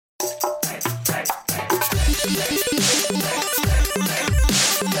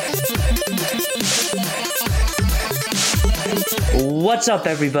What's up,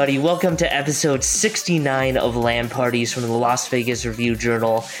 everybody? Welcome to episode 69 of LAN Parties from the Las Vegas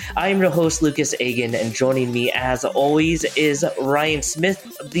Review-Journal. I'm your host, Lucas Agan, and joining me, as always, is Ryan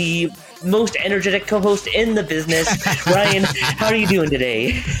Smith, the most energetic co-host in the business. Ryan, how are you doing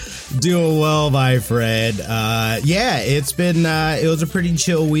today? Doing well, my friend. It was a pretty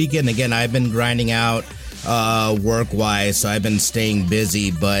chill weekend. Again, I've been grinding out work-wise, so I've been staying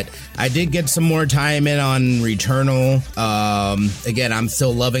busy, but I did get some more time in on Returnal. Again, I'm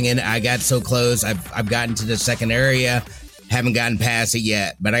still loving it. I got so close. I've gotten to the second area, haven't gotten past it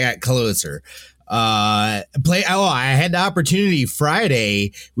yet, but I got closer. I had the opportunity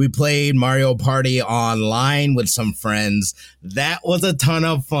Friday. We played Mario Party online with some friends. That was a ton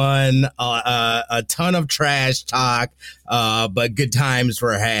of fun, a ton of trash talk, but good times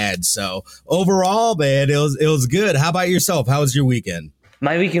were had. So overall, man, it was good. How about yourself? How was your weekend?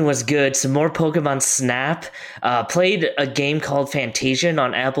 My weekend was good. Some more Pokemon Snap. Played a game called Fantasian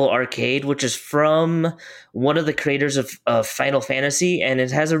on Apple Arcade, which is from one of the creators of Final Fantasy, and it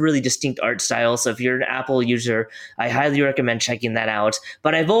has a really distinct art style. So if you're an Apple user, I highly recommend checking that out.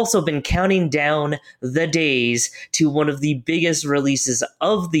 But I've also been counting down the days to one of the biggest releases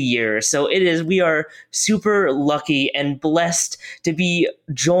of the year. So we are super lucky and blessed to be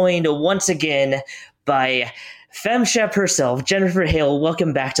joined once again by FemShep herself, Jennifer Hale.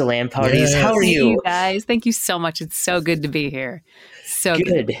 Welcome back to LAN Parties. Yes. How are you? Hey, you guys? Thank you so much. It's so good to be here. So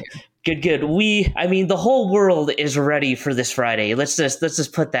good. Good. The whole world is ready for this Friday. Let's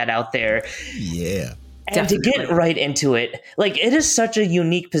just put that out there. Yeah. And definitely. To get right into it, it is such a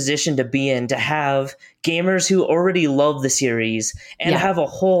unique position to be in, to have gamers who already love the series and have a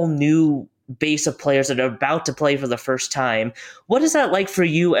whole new base of players that are about to play for the first time. What is that like for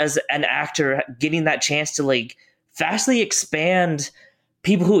you as an actor, getting that chance to vastly expand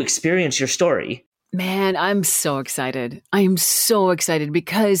people who experience your story? Man, I'm so excited. I am so excited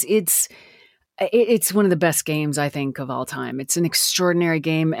because it's one of the best games, I think, of all time. It's an extraordinary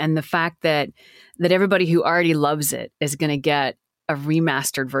game, and the fact that everybody who already loves it is going to get a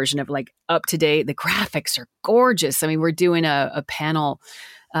remastered version of up to date. The graphics are gorgeous. I mean, we're doing a panel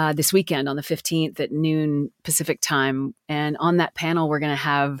this weekend on the 15th at noon Pacific time. And on that panel, we're going to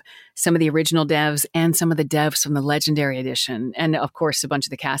have some of the original devs and some of the devs from the Legendary Edition. And of course, a bunch of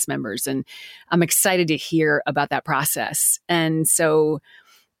the cast members. And I'm excited to hear about that process. And so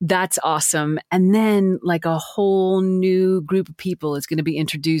that's awesome. And then a whole new group of people is going to be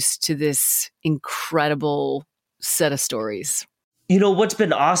introduced to this incredible set of stories. You know, what's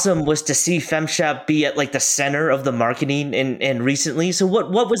been awesome was to see FemShep be at the center of the marketing and recently. So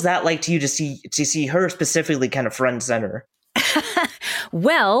what was that like to you to see her specifically kind of front and center?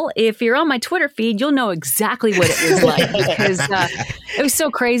 Well, if you're on my Twitter feed, you'll know exactly what it was like because it was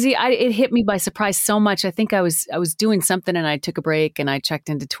so crazy. It hit me by surprise so much. I think I was doing something and I took a break and I checked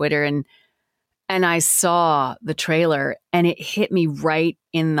into Twitter and I saw the trailer and it hit me right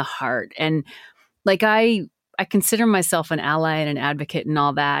in the heart. And I consider myself an ally and an advocate and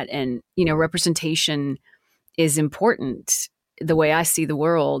all that. And, representation is important. The way I see the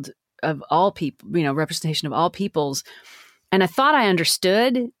world of all people, representation of all peoples. And I thought I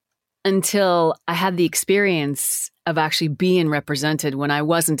understood until I had the experience of actually being represented when I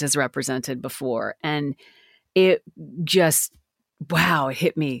wasn't as represented before. And it just, it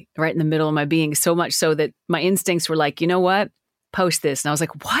hit me right in the middle of my being, so much so that my instincts were like, you know what? Post this. And I was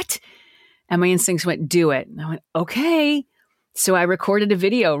like, what? And my instincts went, do it. And I went, okay. So I recorded a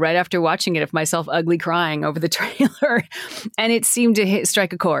video right after watching it of myself ugly crying over the trailer. And it seemed to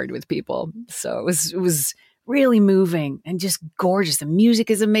strike a chord with people. So it was really moving and just gorgeous. The music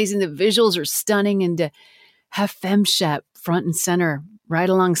is amazing. The visuals are stunning. And to have FemShep front and center right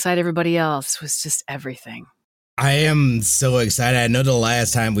alongside everybody else was just everything. I am so excited. I know the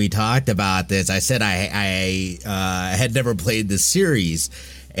last time we talked about this, I said I had never played the series.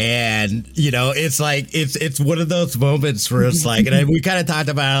 And, it's one of those moments where it's and we kind of talked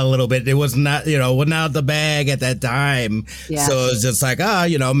about it a little bit. It was not, wasn't out the bag at that time. Yeah. So it was just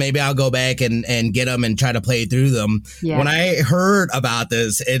maybe I'll go back and get them and try to play through them. Yeah. When I heard about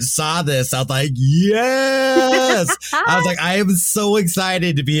this and saw this, I was like, yes. I was like, I am so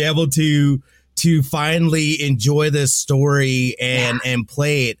excited to be able to finally enjoy this story and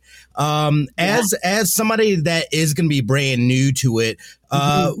play it. As somebody that is going to be brand new to it,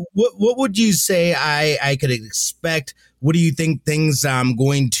 what would you say I could expect? What do you think things I'm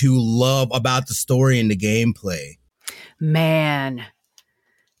going to love about the story and the gameplay? Man,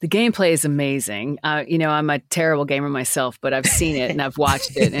 The gameplay is amazing. I'm a terrible gamer myself, but I've seen it and I've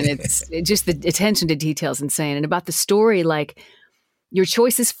watched it, and it's just the attention to detail is insane. And about the story, like your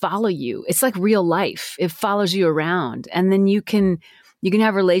choices follow you. It's like real life. It follows you around, and then you can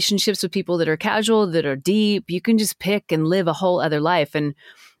have relationships with people that are casual, that are deep. You can just pick and live a whole other life. And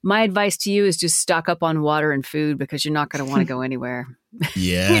my advice to you is just stock up on water and food, because you're not going to want to go anywhere.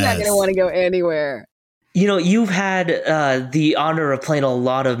 Yeah, you're not going to want to go anywhere. You know, you've had the honor of playing a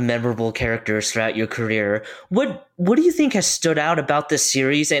lot of memorable characters throughout your career. What do you think has stood out about this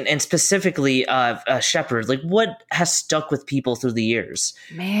series, and specifically Shepard? Like, what has stuck with people through the years?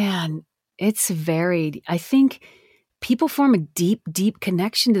 Man, it's varied. I think people form a deep, deep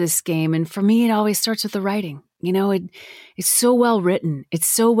connection to this game. And for me, it always starts with the writing. You know, it's so well written. It's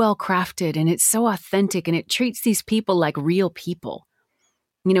so well crafted, and it's so authentic, and it treats these people like real people.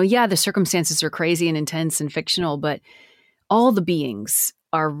 You know, yeah, the circumstances are crazy and intense and fictional, but all the beings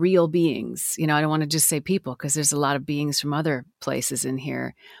are real beings. You know, I don't want to just say people, because there's a lot of beings from other places in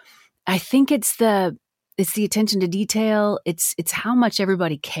here. I think it's the attention to detail. It's how much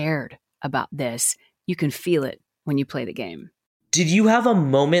everybody cared about this. You can feel it when you play the game. Did you have a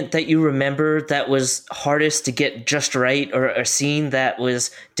moment that you remember that was hardest to get just right, or a scene that was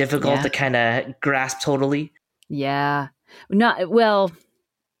difficult to kind of grasp totally? Yeah.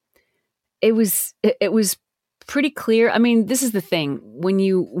 It was pretty clear. I mean, this is the thing. When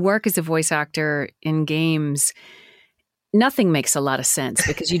you work as a voice actor in games, nothing makes a lot of sense,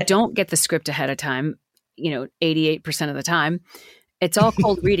 because you don't get the script ahead of time, 88% of the time. It's all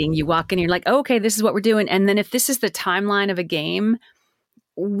cold reading. You walk in, you're like, oh, okay, this is what we're doing. And then if this is the timeline of a game,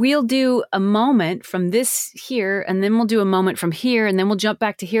 we'll do a moment from this here, and then we'll do a moment from here, and then we'll jump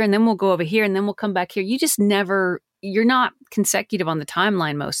back to here, and then we'll go over here, and then we'll come back here. You just you're not consecutive on the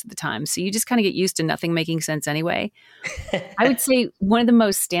timeline most of the time. So you just kind of get used to nothing making sense anyway. I would say one of the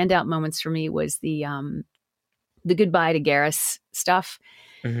most standout moments for me was the goodbye to Garrus stuff.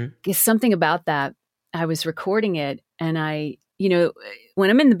 Mm-hmm. Something about that. I was recording it, and when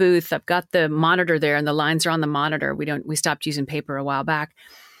I'm in the booth, I've got the monitor there, and the lines are on the monitor. We stopped using paper a while back,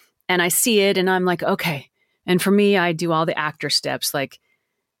 and I see it, and I'm like, okay. And for me, I do all the actor steps, like,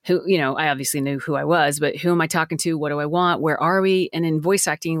 who, I obviously knew who I was, but who am I talking to? What do I want? Where are we? And in voice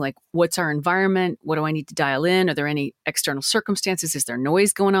acting, like, what's our environment? What do I need to dial in? Are there any external circumstances? Is there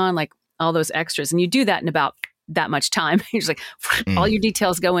noise going on? Like, all those extras. And you do that in about that much time. You're just like, all your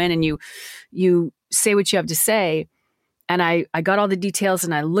details go in, and you say what you have to say. And I got all the details,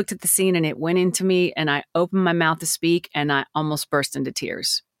 and I looked at the scene, and it went into me, and I opened my mouth to speak, and I almost burst into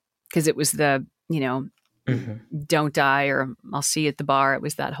tears, because it was the, don't die, or I'll see you at the bar. It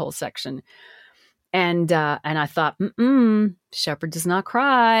was that whole section. And I thought, Shepard does not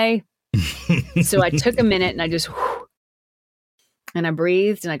cry. So I took a minute, and I just, and I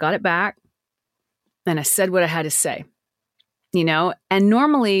breathed, and I got it back, and I said what I had to say, and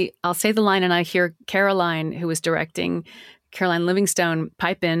normally I'll say the line, and I hear Caroline, who was directing, Caroline Livingstone,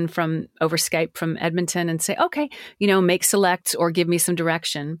 pipe in from over Skype from Edmonton and say, okay, make selects or give me some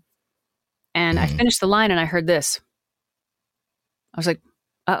direction. And I finished the line, and I heard this. I was like,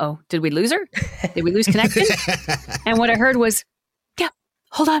 uh-oh, did we lose her? Did we lose connection? And what I heard was, yeah,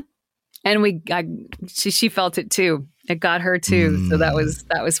 hold on. And she felt it too. It got her too. So that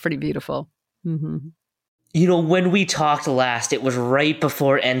was pretty beautiful. Mm-hmm. When we talked last, it was right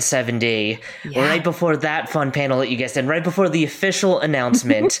before N7D, right before that fun panel that you guys did, right before the official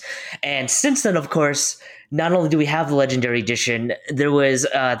announcement. And since then, of course, not only do we have the Legendary Edition, there was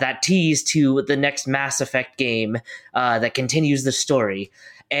that tease to the next Mass Effect game that continues the story.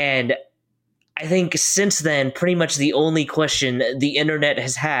 And I think since then, pretty much the only question the internet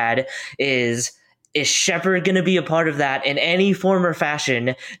has had is Shepard going to be a part of that in any form or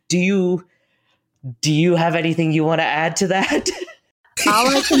fashion? Do you have anything you want to add to that? All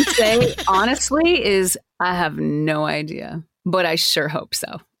I can say, honestly, is I have no idea, but I sure hope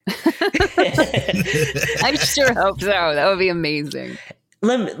so. I sure hope so. That would be amazing.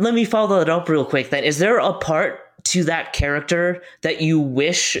 Let me follow that up real quick then. Is there a part to that character that you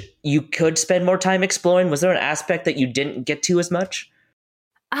wish you could spend more time exploring? Was there an aspect that you didn't get to as much?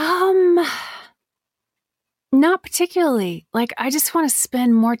 Not particularly. Like, I just want to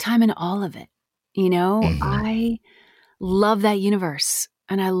spend more time in all of it. I love that universe,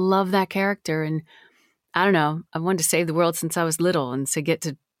 and I love that character, and I don't know, I've wanted to save the world since I was little, and to get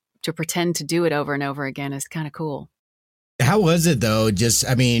to pretend to do it over and over again is kind of cool. How was it though?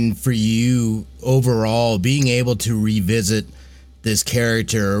 For you overall, being able to revisit this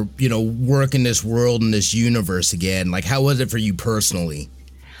character, work in this world and this universe again, like how was it for you personally?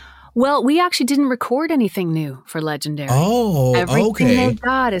 Well, we actually didn't record anything new for Legendary. Oh, Everything okay. they've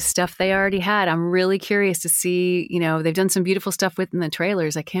got is stuff they already had. I'm really curious to see, they've done some beautiful stuff within the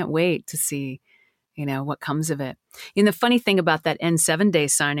trailers. I can't wait to see, what comes of it. And the funny thing about that N7 Day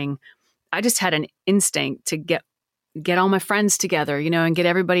signing, I just had an instinct to get all my friends together, and get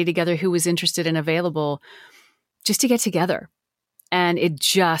everybody together who was interested and available just to get together. And it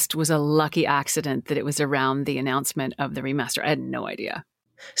just was a lucky accident that it was around the announcement of the remaster. I had no idea.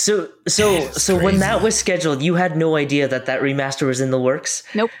 So when that was scheduled, you had no idea that remaster was in the works?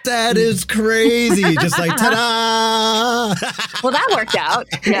 Nope. That is crazy. Just like, ta-da! Well, that worked out.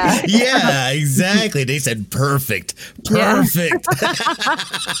 Yeah. Yeah, exactly. They said perfect. Yeah.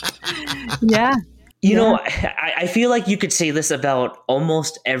 Yeah. You know, I feel like you could say this about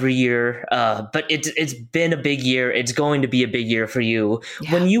almost every year, but it's been a big year. It's going to be a big year for you.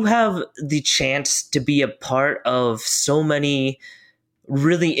 Yeah. When you have the chance to be a part of so many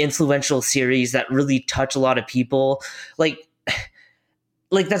really influential series that really touch a lot of people, like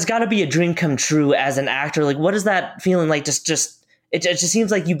that's got to be a dream come true as an actor. Like, what is that feeling like? It just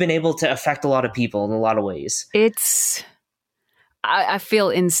seems like you've been able to affect a lot of people in a lot of ways. I feel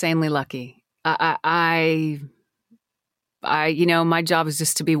insanely lucky. My job is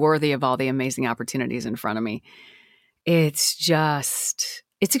just to be worthy of all the amazing opportunities in front of me. It's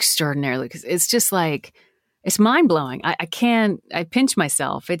extraordinary because it's just like, it's mind blowing. I pinch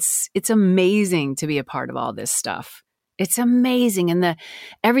myself. It's amazing to be a part of all this stuff. It's amazing. And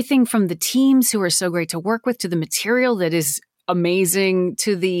everything from the teams who are so great to work with, to the material that is amazing,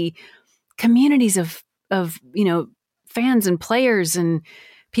 to the communities of fans and players and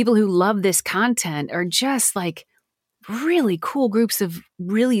people who love this content are just like really cool groups of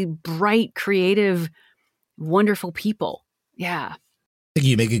really bright, creative, wonderful people. Yeah. I think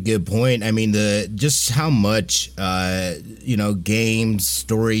you make a good point. I mean, just how much games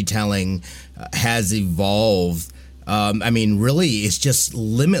storytelling has evolved. Really, it's just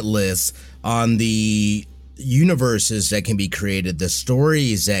limitless on the universes that can be created, the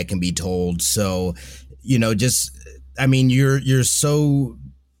stories that can be told. So, you're so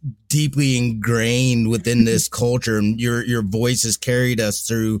deeply ingrained within this culture, and your voice has carried us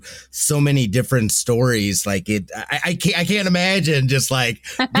through so many different stories. Like I can't imagine just like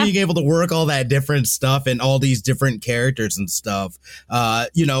being able to work all that different stuff and all these different characters and stuff.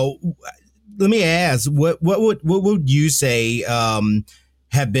 Let me ask, what would you say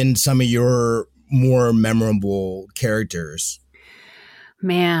have been some of your more memorable characters?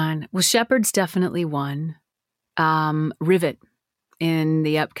 Man, well, Shepard's definitely one. Rivet in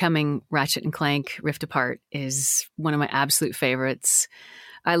the upcoming Ratchet and Clank Rift Apart is one of my absolute favorites.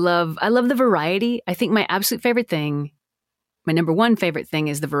 I love the variety. I think my number one favorite thing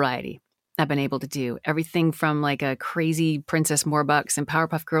is the variety I've been able to do. Everything from like a crazy Princess Morbucks and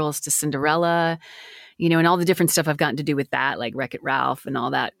Powerpuff Girls to Cinderella, and all the different stuff I've gotten to do with that, like Wreck-It Ralph and all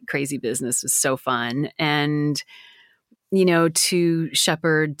that crazy business was so fun. And, to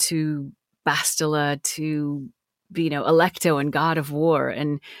Shepard, to Bastila, to Alecto and God of War,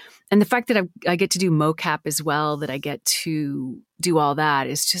 and the fact that I get to do mocap as well, that I get to do all that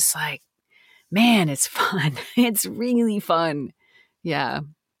is just like, man, it's fun. It's really fun. Yeah.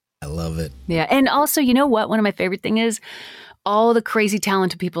 I love it. Yeah. And also, you know what? One of my favorite thing is all the crazy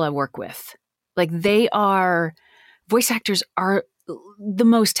talented people I work with. Like voice actors are the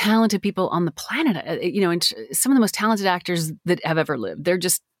most talented people on the planet, and some of the most talented actors that have ever lived. They're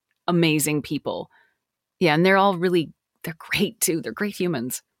just amazing people. Yeah, and they're great too. They're great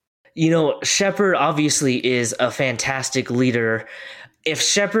humans. Shepard obviously is a fantastic leader. If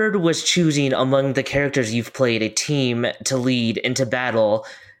Shepard was choosing among the characters you've played a team to lead into battle,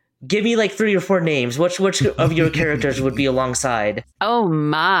 give me like 3 or 4 names. Which of your characters would be alongside? Oh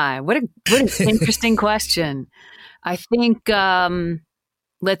my, what an interesting question. I think,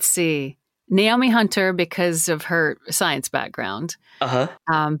 let's see. Naomi Hunter, because of her science background.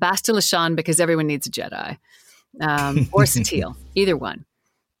 Bastila Shan, because everyone needs a Jedi. Or Satele, either one.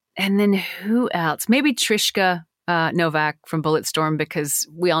 And then who else? Maybe Trishka Novak from Bulletstorm, because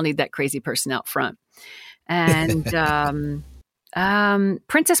we all need that crazy person out front. And Princess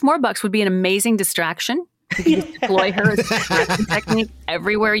Morbucks would be an amazing distraction. You could deploy her as a distraction technique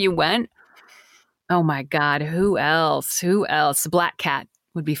everywhere you went. Oh my God, who else? The Black Cat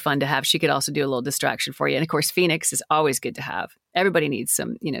would be fun to have. She could also do a little distraction for you. And of course, Phoenix is always good to have. Everybody needs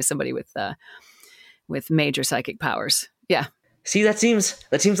somebody with major psychic powers. Yeah. See, that seems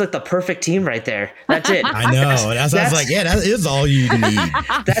like the perfect team right there. That's it. I know. That sounds like, that is all you need.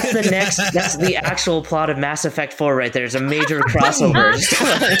 That's the actual plot of Mass Effect 4 right there. It's a major crossover.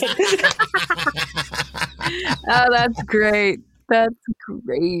 Oh, that's great.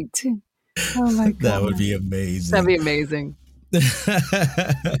 great. Oh my God. That would be amazing. That'd be amazing.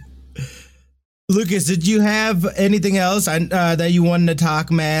 Lucas, did you have anything else that you wanted to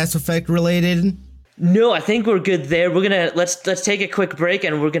talk Mass Effect related? No, I think we're good there. We're gonna let's take a quick break,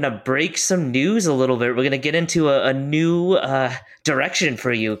 and we're gonna break some news a little bit. We're gonna get into a new direction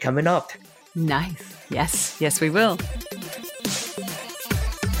for you coming up. Nice. Yes, we will.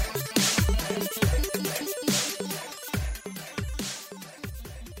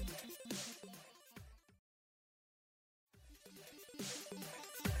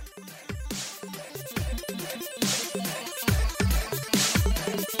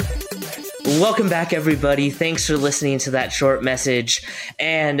 Welcome back, everybody. Thanks for listening to that short message.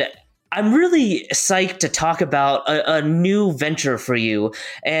 And I'm really psyched to talk about a new venture for you.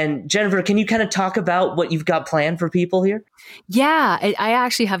 And Jennifer, can you kind of talk about what you've got planned for people here? Yeah, I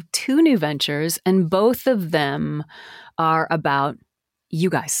actually have 2 new ventures, and both of them are about you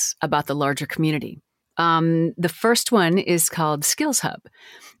guys, about the larger community. The first one is called Skills Hub,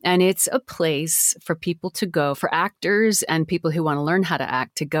 and it's a place for people to go, for actors and people who want to learn how to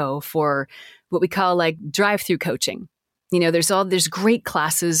act, to go for what we call like drive-through coaching. You know, there's great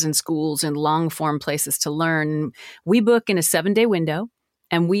classes and schools and long-form places to learn. We book in a 7-day window,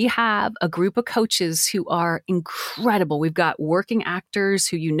 and we have a group of coaches who are incredible. We've got working actors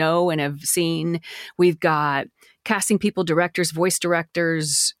who you know and have seen. We've got casting people, directors, voice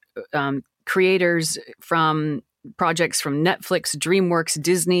directors, creators from projects from Netflix, DreamWorks,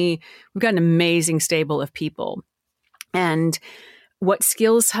 Disney. We've got an amazing stable of people. And what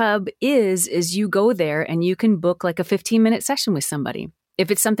Skills Hub is you go there and you can book like a 15-minute session with somebody. If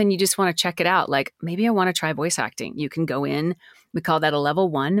it's something you just want to check it out, like maybe I want to try voice acting, you can go in, we call that a level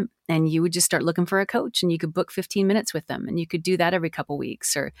 1, and you would just start looking for a coach, and you could book 15 minutes with them, and you could do that every couple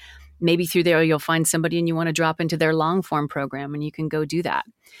weeks. Or maybe through there you'll find somebody and you want to drop into their long form program, and you can go do that.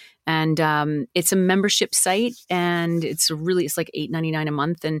 And it's a membership site, and it's like $8.99 a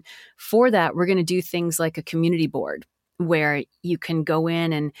month. And for that, we're going to do things like a community board, where you can go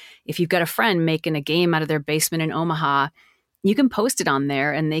in, and if you've got a friend making a game out of their basement in Omaha, you can post it on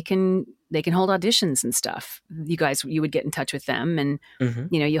there, and they can hold auditions and stuff. You would get in touch with them, and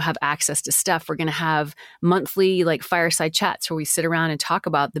you'll have access to stuff. We're going to have monthly like fireside chats where we sit around and talk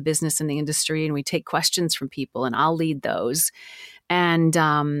about the business and the industry, and we take questions from people, and I'll lead those. And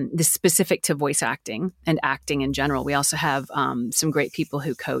this is specific to voice acting and acting in general. We also have some great people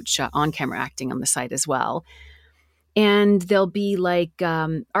who coach on-camera acting on the site as well. And they'll be like,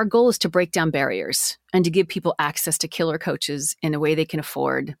 our goal is to break down barriers and to give people access to killer coaches in a way they can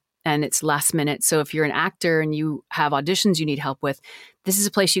afford. And it's last minute. So if you're an actor and you have auditions you need help with, this is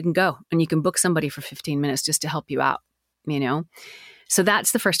a place you can go, and you can book somebody for 15 minutes just to help you out, So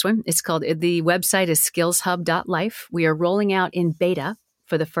that's the first one. The website is skillshub.life. We are rolling out in beta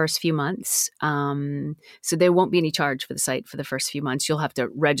for the first few months. So there won't be any charge for the site for the first few months. You'll have to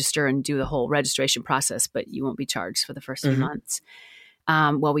register and do the whole registration process, but you won't be charged for the first few months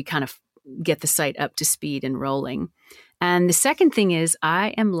while we kind of get the site up to speed and rolling. And the second thing is I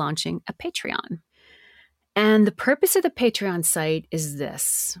am launching a Patreon. And the purpose of the Patreon site is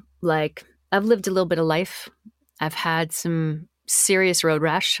this. Like, I've lived a little bit of life. I've had some serious road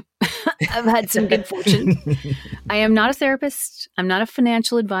rash. I've had some good fortune. I am not a therapist. I'm not a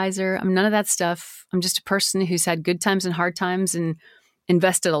financial advisor. I'm none of that stuff. I'm just a person who's had good times and hard times and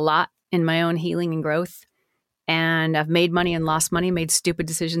invested a lot in my own healing and growth. And I've made money and lost money, made stupid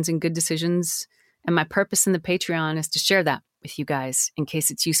decisions and good decisions. And my purpose in the Patreon is to share that with you guys in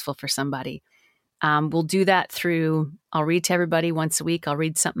case it's useful for somebody. We'll do that I'll read to everybody once a week. I'll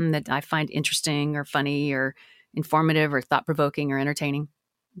read something that I find interesting or funny or informative or thought-provoking or entertaining.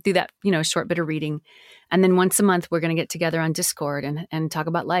 Do that, a short bit of reading. And then once a month, we're going to get together on Discord and talk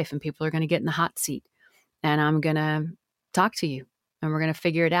about life, and people are going to get in the hot seat. And I'm going to talk to you, and we're going to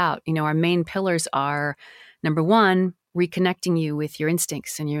figure it out. Our main pillars are, number 1, reconnecting you with your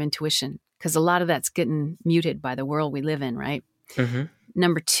instincts and your intuition, because a lot of that's getting muted by the world we live in, right? Mm-hmm.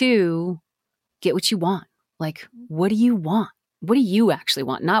 Number 2, get what you want. Like, what do you want? What do you actually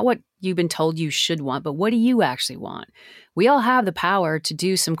want? Not what you've been told you should want, but what do you actually want? We all have the power to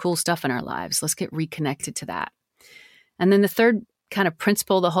do some cool stuff in our lives. Let's get reconnected to that. And then the third kind of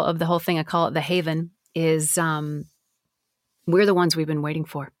principle of the whole thing, I call it the haven, is we're the ones we've been waiting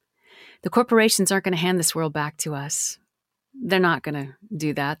for. The corporations aren't going to hand this world back to us. They're not going to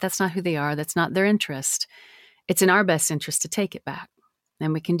do that. That's not who they are. That's not their interest. It's in our best interest to take it back.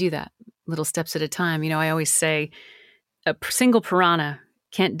 And we can do that little steps at a time. I always say a single piranha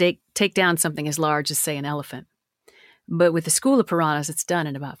can't take down something as large as, say, an elephant. But with a school of piranhas, it's done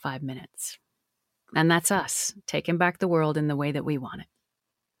in about 5 minutes. And that's us, taking back the world in the way that we want it.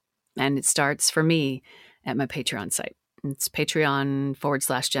 And it starts for me at my Patreon site. It's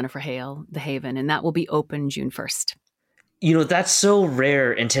Patreon/Jennifer Hale, The Haven, and that will be open June 1st. That's so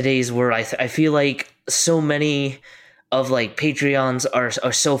rare in today's world. I feel like so many of like Patreons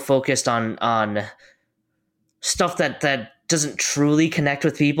are so focused on stuff that doesn't truly connect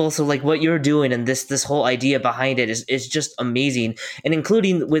with people. So like what you're doing and this whole idea behind it is just amazing. And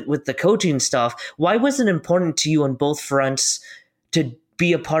including with the coaching stuff, why was it important to you on both fronts to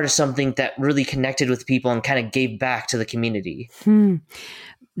be a part of something that really connected with people and kind of gave back to the community?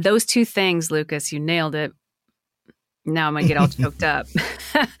 Those two things, Lucas, you nailed it. Now I'm going to get all choked up.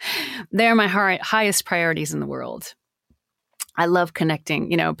 They're my highest priorities in the world. I love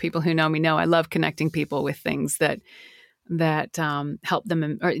connecting. People who know me know I love connecting people with things that help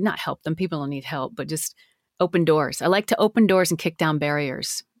them, or not help them. People don't need help, but just open doors. I like to open doors and kick down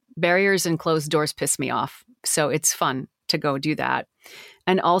barriers. Barriers and closed doors piss me off. So it's fun to go do that.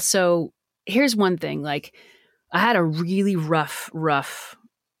 And also, here's one thing. Like, I had a really rough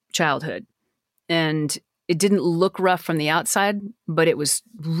childhood, and it didn't look rough from the outside, but it was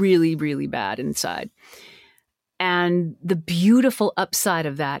really, really bad inside. And the beautiful upside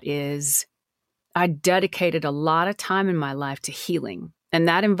of that is I dedicated a lot of time in my life to healing. And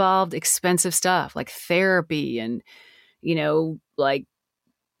that involved expensive stuff like therapy and, like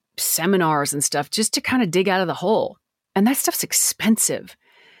seminars and stuff just to kind of dig out of the hole. And that stuff's expensive.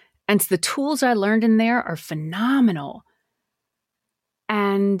 And the tools I learned in there are phenomenal.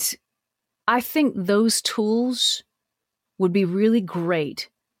 And I think those tools would be really great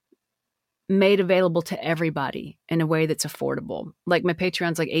made available to everybody in a way that's affordable. Like my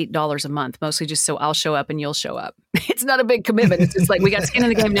Patreon's like $8 a month, mostly just so I'll show up and you'll show up. It's not a big commitment. It's just like, we got skin in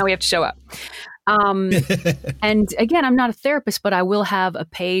the game, now we have to show up. And again, I'm not a therapist, but I will have a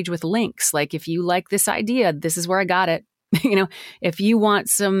page with links. Like, if you like this idea, this is where I got it. If you want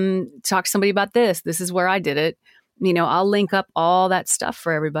talk to somebody about this is where I did it. I'll link up all that stuff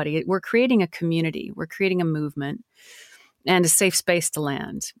for everybody. We're creating a community. We're creating a movement and a safe space to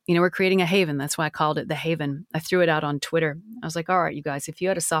land. We're creating a haven. That's why I called it The Haven. I threw it out on Twitter. I was like, all right, you guys, if you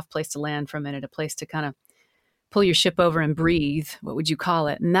had a soft place to land for a minute, a place to kind of pull your ship over and breathe, what would you call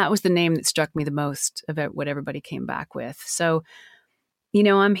it? And that was the name that struck me the most of what everybody came back with. So,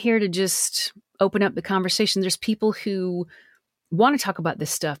 I'm here to just open up the conversation. There's people who want to talk about this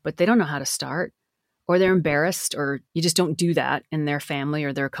stuff, but they don't know how to start, or they're embarrassed, or you just don't do that in their family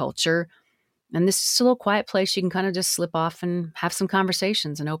or their culture. And this is a little quiet place you can kind of just slip off and have some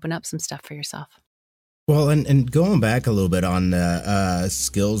conversations and open up some stuff for yourself. Well, and going back a little bit on the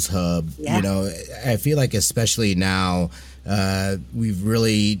Skills Hub, I feel like especially now we've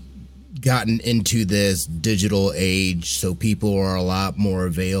really gotten into this digital age, so people are a lot more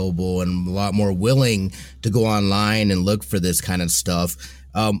available and a lot more willing to go online and look for this kind of stuff.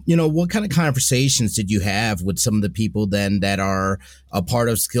 What kind of conversations did you have with some of the people then that are a part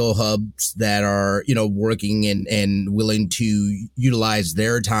of Skill Hubs that are, working and willing to utilize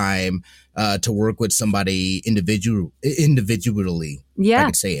their time to work with somebody individually? Yeah. I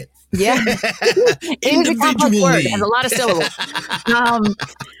could say it. Yeah. It is a complex word. It has a lot of syllables.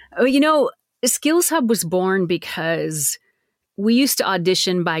 Skills Hub was born because we used to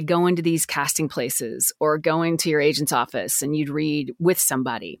audition by going to these casting places or going to your agent's office, and you'd read with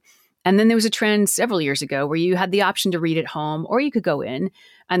somebody. And then there was a trend several years ago where you had the option to read at home, or you could go in.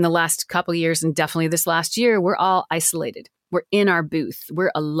 And the last couple of years, and definitely this last year, we're all isolated. We're in our booth.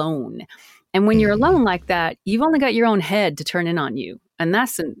 We're alone. And when you're alone like that, you've only got your own head to turn in on you. And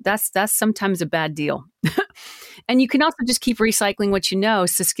that's sometimes a bad deal. And you can also just keep recycling what you know.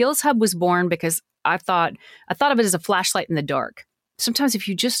 So Skills Hub was born because I thought of it as a flashlight in the dark. Sometimes if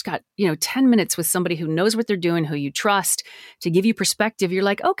you just got, 10 minutes with somebody who knows what they're doing, who you trust to give you perspective, you're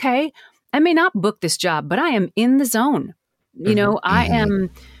like, okay, I may not book this job, but I am in the zone. I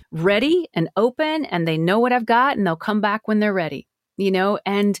am ready and open, and they know what I've got, and they'll come back when they're ready,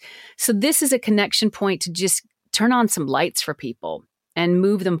 And so this is a connection point to just turn on some lights for people and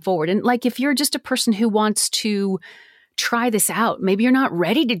move them forward. And like, if you're just a person who wants to try this out, maybe you're not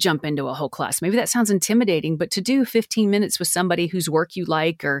ready to jump into a whole class. Maybe that sounds intimidating, but to do 15 minutes with somebody whose work you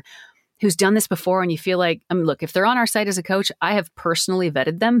like or who's done this before, and you feel like, look, if they're on our site as a coach, I have personally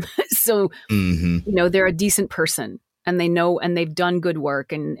vetted them. So, they're a decent person, and they know, and they've done good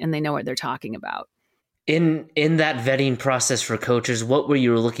work, and they know what they're talking about. In that vetting process for coaches, what were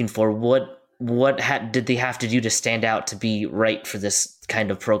you looking for? What did they have to do to stand out to be right for this kind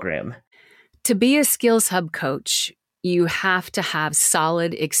of program? To be a Skills Hub coach, you have to have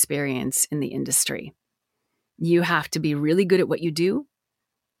solid experience in the industry. You have to be really good at what you do,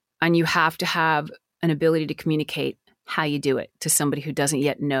 and you have to have an ability to communicate how you do it to somebody who doesn't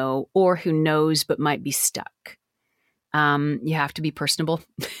yet know or who knows but might be stuck. You have to be personable,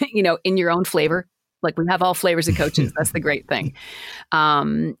 in your own flavor. Like we have all flavors of coaches. That's the great thing.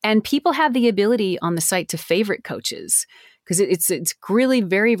 And people have the ability on the site to favorite coaches because it's really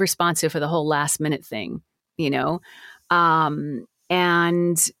very responsive for the whole last minute thing,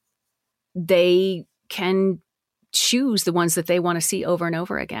 and they can choose the ones that they want to see over and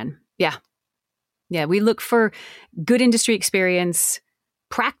over again. Yeah. Yeah. We look for good industry experience,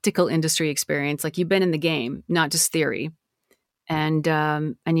 practical industry experience, like you've been in the game, not just theory, and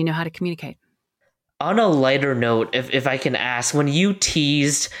you know how to communicate. On a lighter note, if I can ask, when you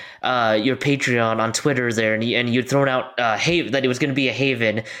teased your Patreon on Twitter there, and you'd thrown out that it was going to be a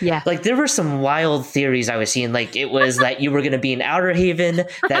Haven, yeah, like there were some wild theories I was seeing. Like it was that you were going to be in Outer Haven,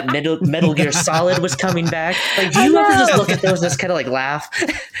 that Metal Gear Solid was coming back. Like, do you ever just look at those and just kind of like laugh?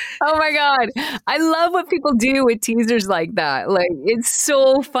 Oh my God, I love what people do with teasers like that. Like it's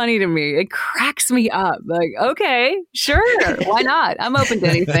so funny to me. It cracks me up. Like, okay, sure, why not? I'm open to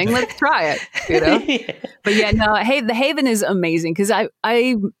anything. Let's try it. But yeah, no, the Haven is amazing because I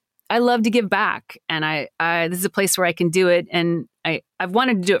love to give back, and I this is a place where I can do it, and I've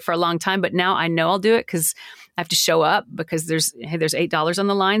wanted to do it for a long time, but now I know I'll do it because I have to show up because there's $8 on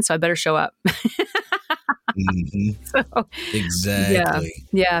the line, so I better show up. Mm-hmm. So, exactly.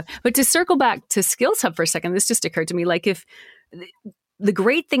 Yeah. But to circle back to Skills Hub for a second, this just occurred to me. Like if the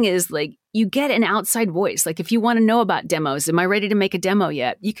great thing is like you get an outside voice. Like if you want to know about demos, am I ready to make a demo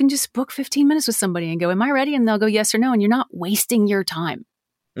yet? You can just book 15 minutes with somebody and go, am I ready? And they'll go yes or no. And you're not wasting your time,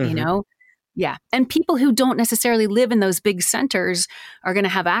 Yeah. And people who don't necessarily live in those big centers are going to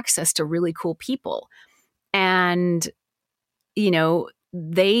have access to really cool people. And,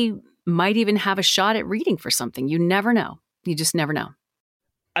 they might even have a shot at reading for something. You never know. You just never know.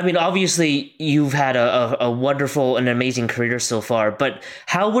 I mean, obviously, you've had a wonderful and amazing career so far, but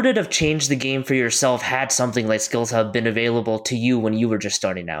how would it have changed the game for yourself had something like Skills Hub been available to you when you were just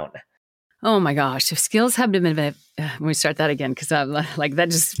starting out? Oh my gosh, if Skills Hub had been let me start that again because I'm like that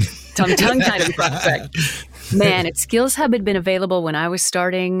just tongue-tied in prospect. Man, if Skills Hub had been available when I was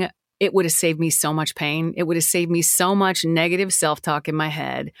starting, it would have saved me so much pain. It would have saved me so much negative self-talk in my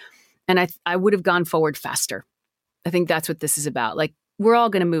head, and I would have gone forward faster. I think that's what this is about. Like, we're all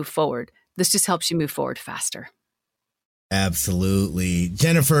going to move forward. This just helps you move forward faster. Absolutely.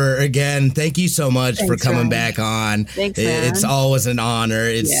 Jennifer, again, thank you so much for coming back on. Thanks, man. It's always an honor.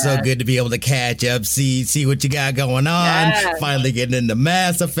 It's so good to be able to catch up, see what you got going on. Finally getting into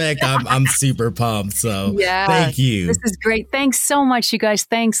Mass Effect. I'm super pumped. So thank you. This is great. Thanks so much, you guys.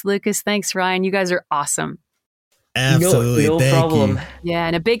 Thanks, Lucas. Thanks, Ryan. You guys are awesome. Absolutely. No problem. Yeah,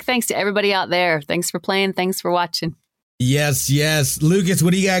 and a big thanks to everybody out there. Thanks for playing. Thanks for watching. Yes. Lucas,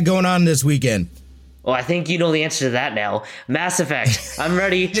 what do you got going on this weekend? Well, I think you know the answer to that now. Mass Effect. I'm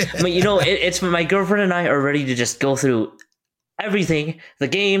ready. It's my girlfriend and I are ready to just go through everything. The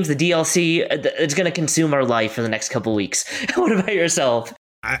games, the DLC. It's going to consume our life for the next couple weeks. What about yourself?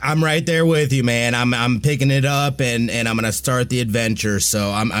 I'm right there with you, man. I'm picking it up and I'm going to start the adventure. So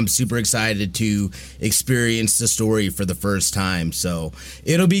I'm super excited to experience the story for the first time. So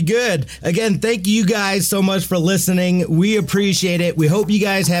it'll be good. Again, thank you guys so much for listening. We appreciate it. We hope you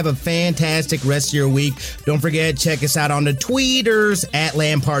guys have a fantastic rest of your week. Don't forget, check us out on the tweeters at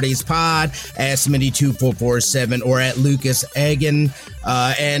LANPartiesPod, at Smitty2447, or at Lucas Egan.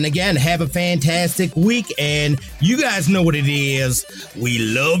 And again, have a fantastic week. And you guys know what it is.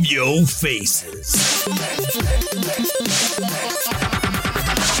 We love your faces.